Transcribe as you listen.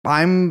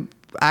I'm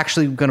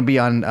actually going to be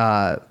on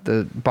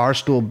the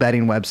Barstool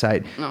betting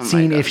website,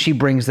 seeing if she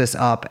brings this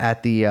up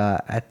at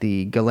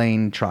the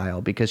Ghislaine trial,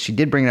 because she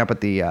did bring it up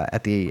at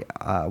the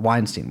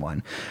Weinstein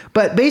one.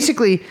 But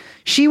basically,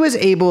 she was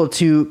able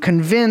to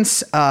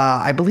convince,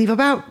 I believe,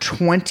 about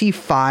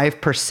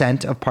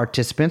 25% of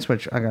participants,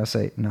 which I gotta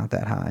say, not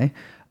that high,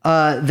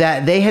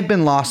 that they had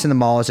been lost in the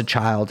mall as a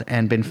child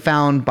and been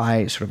found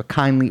by sort of a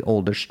kindly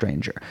older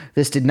stranger.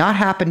 This did not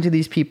happen to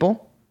these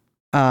people.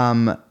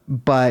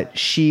 But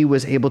she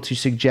was able to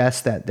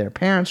suggest that their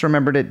parents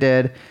remembered it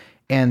did.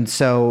 And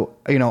so,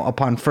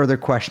 upon further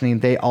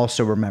questioning, they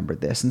also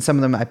remembered this. And some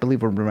of them, I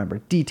believe, will remember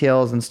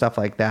details and stuff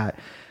like that.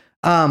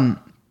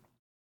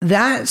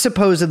 That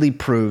supposedly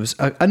proves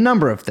a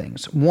number of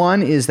things.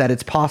 One is that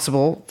it's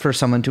possible for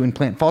someone to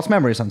implant false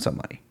memories on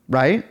somebody,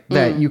 right?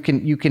 That you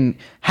can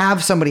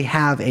have somebody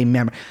have a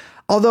memory.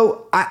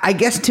 Although I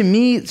guess to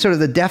me, sort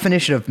of the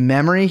definition of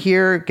memory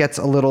here gets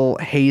a little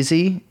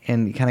hazy,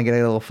 and you kind of get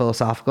a little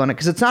philosophical on it,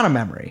 because it's not a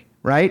memory,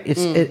 right?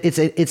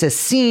 It's a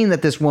scene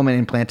that this woman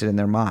implanted in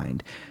their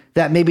mind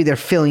that maybe they're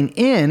filling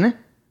in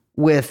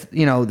with,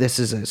 this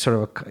is a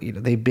sort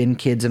of, they've been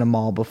kids in a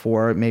mall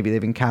before. Maybe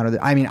they've encountered it.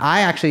 I mean,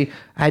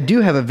 I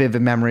do have a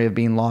vivid memory of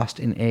being lost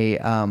in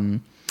a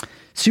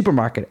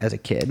supermarket as a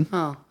kid.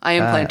 Oh, I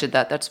implanted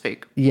that. That's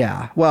fake.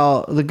 Yeah.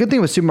 Well, the good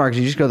thing with supermarkets,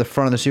 you just go to the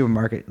front of the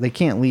supermarket. They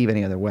can't leave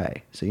any other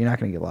way. So you're not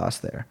going to get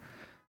lost there.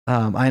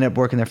 I ended up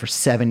working there for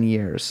 7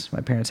 years.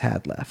 My parents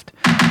had left.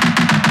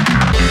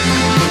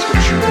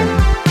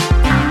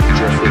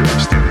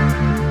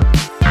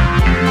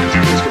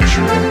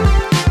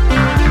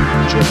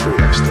 Jeffrey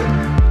Epstein.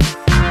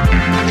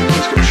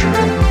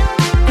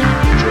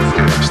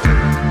 Jeffrey Epstein.